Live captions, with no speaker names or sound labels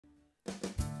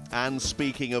And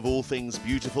speaking of all things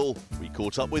beautiful, we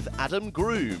caught up with Adam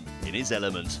Groom in his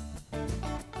element.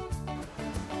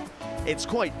 It's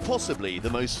quite possibly the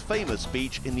most famous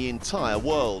beach in the entire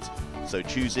world, so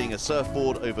choosing a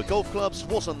surfboard over golf clubs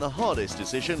wasn't the hardest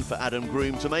decision for Adam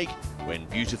Groom to make when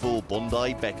beautiful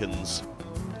Bondi beckons.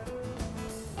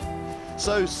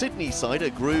 So Sydney-sider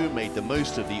Groom made the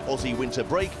most of the Aussie winter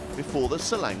break before the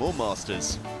Selangor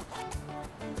Masters.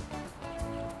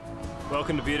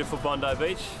 Welcome to beautiful Bondi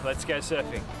Beach. Let's go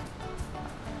surfing.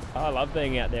 I love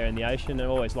being out there in the ocean. I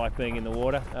always like being in the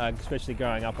water, especially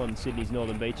growing up on Sydney's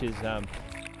northern beaches.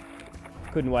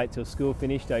 Couldn't wait till school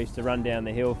finished. I used to run down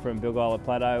the hill from Bilgola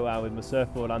Plateau with my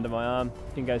surfboard under my arm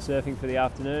and go surfing for the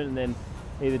afternoon, and then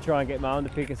either try and get mum to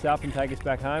pick us up and take us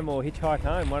back home or hitchhike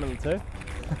home, one of the two.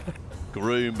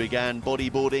 Groom began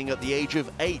bodyboarding at the age of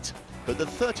 8, but the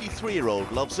 33-year-old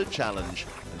loves a challenge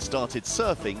and started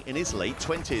surfing in his late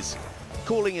 20s.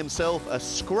 Calling himself a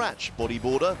scratch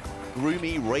bodyboarder,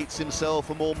 Groomy rates himself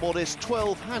a more modest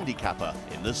 12 handicapper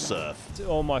in the surf.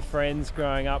 All my friends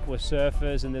growing up were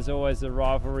surfers, and there's always a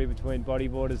rivalry between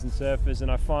bodyboarders and surfers, and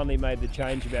I finally made the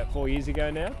change about 4 years ago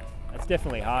now. It's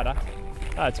definitely harder.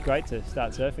 It's great to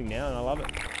start surfing now, and I love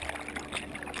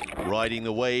it. Riding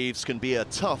the waves can be a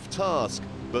tough task,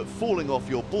 but falling off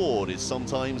your board is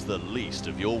sometimes the least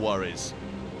of your worries.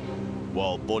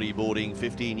 While bodyboarding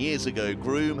 15 years ago,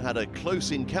 Groom had a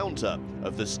close encounter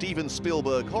of the Steven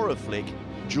Spielberg horror flick,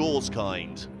 Jaws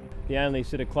kind. The only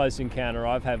sort of close encounter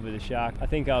I've had with a shark, I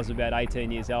think I was about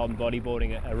 18 years old and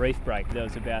bodyboarding a reef break. There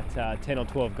was about 10 or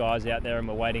 12 guys out there and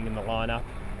we're waiting in the lineup,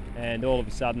 and all of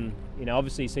a sudden, you know,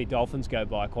 obviously you see dolphins go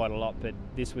by quite a lot, but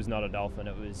this was not a dolphin.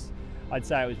 I'd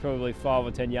say it was probably 5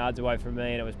 or 10 yards away from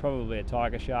me, and it was probably a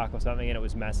tiger shark or something, and it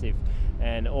was massive.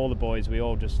 And all the boys, we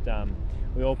all just,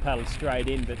 we all paddled straight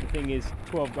in, but the thing is,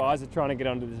 12 guys are trying to get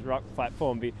onto this rock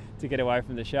platform to get away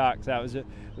from the shark, so it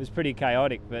was pretty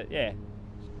chaotic, but yeah,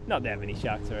 not that many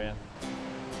sharks around.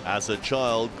 As a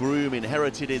child, Groom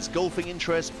inherited his golfing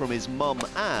interest from his mum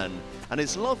Anne and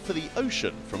his love for the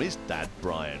ocean from his dad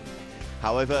Brian.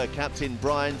 However, Captain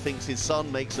Brian thinks his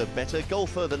son makes a better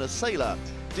golfer than a sailor,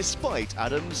 despite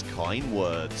Adam's kind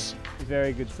words.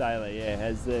 Very good sailor, yeah.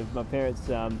 As my parents,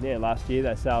 last year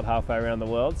they sailed halfway around the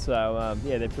world, so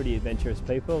yeah, they're pretty adventurous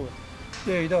people.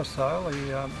 Yeah, he does sail.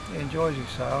 He enjoys his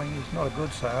sailing. He's not a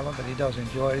good sailor, but he does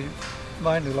enjoy. He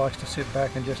mainly likes to sit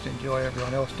back and just enjoy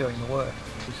everyone else doing the work.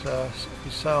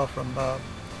 He's sailed from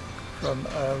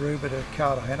Aruba to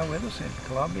Cartagena with us in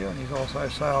Colombia, and he's also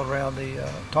sailed around the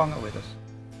Tonga with us.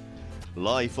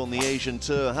 Life on the Asian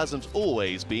Tour hasn't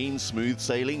always been smooth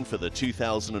sailing for the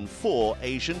 2004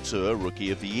 Asian Tour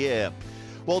Rookie of the Year.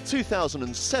 While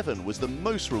 2007 was the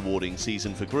most rewarding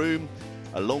season for Groom,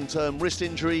 a long-term wrist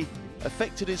injury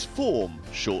affected his form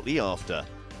shortly after.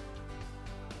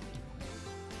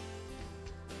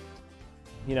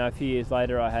 You know, a few years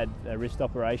later I had a wrist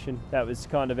operation. That was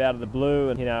kind of out of the blue,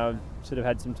 and you know, sort of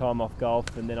had some time off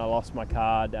golf, and then I lost my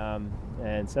card,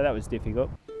 and so that was difficult.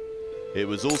 It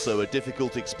was also a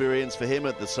difficult experience for him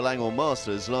at the Selangor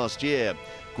Masters last year.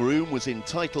 Groom was in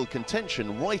title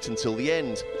contention right until the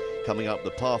end. Coming up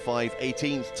the par 5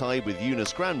 18th tied with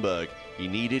Jonas Granberg, he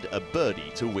needed a birdie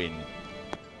to win.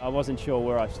 I wasn't sure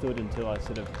where I stood until I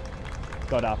sort of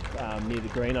got up near the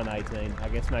green on 18. I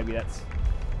guess maybe that's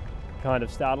kind of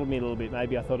startled me a little bit.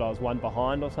 Maybe I thought I was one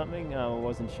behind or something. I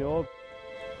wasn't sure.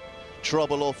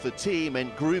 Trouble off the tee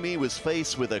meant Groomy was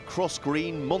faced with a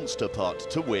cross-green monster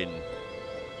putt to win.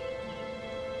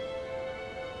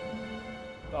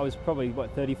 I was probably,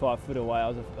 35 foot away. I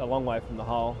was a long way from the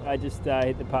hole. I just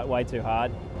hit the putt way too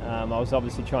hard. I was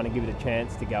obviously trying to give it a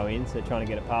chance to go in, so trying to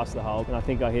get it past the hole. And I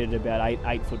think I hit it about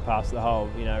 8 foot past the hole,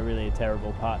 you know, really a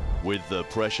terrible putt. With the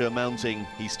pressure mounting,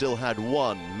 he still had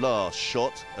one last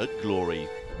shot at glory.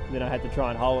 Then I had to try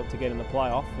and hole it to get in the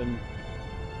playoff, and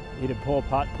hit a poor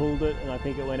putt, pulled it, and I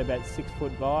think it went about 6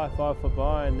 foot by, 5 foot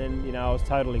by, and then, you know, I was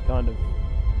totally kind of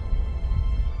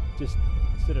just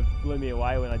sort of blew me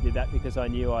away when I did that, because I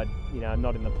knew I'm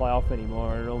not in the playoff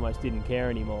anymore, and almost didn't care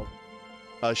anymore.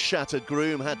 A shattered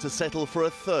Groom had to settle for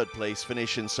a third-place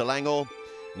finish in Selangor.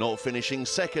 Not finishing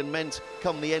second meant,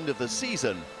 come the end of the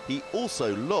season, he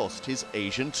also lost his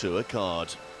Asian Tour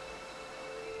card.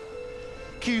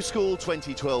 Q School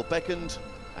 2012 beckoned,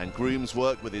 and Groom's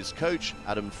work with his coach,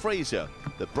 Adam Fraser,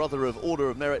 the brother of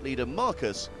Order of Merit leader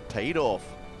Marcus, paid off.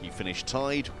 He finished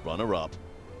tied runner-up.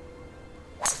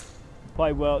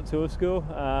 Played well at tour school,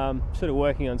 sort of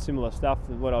working on similar stuff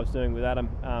to what I was doing with Adam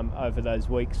over those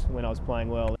weeks when I was playing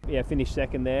well. Yeah, finished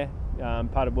second there,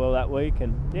 putted well that week,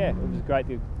 and yeah, it was great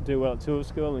to do well at tour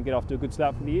school and get off to a good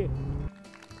start for the year.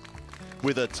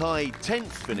 With a tied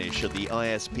 10th finish at the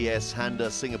ISPS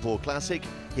Handa Singapore Classic,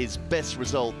 his best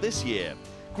result this year,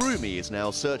 Groom is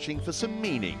now searching for some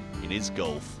meaning in his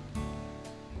golf.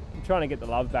 I'm trying to get the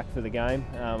love back for the game.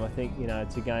 I think, you know,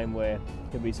 it's a game where it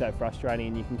can be so frustrating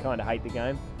and you can kind of hate the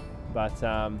game. But,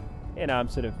 you know, I'm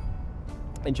sort of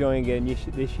enjoying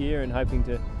it this year and hoping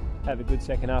to have a good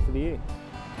second half of the year.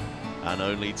 And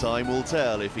only time will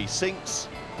tell if he sinks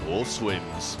or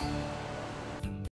swims.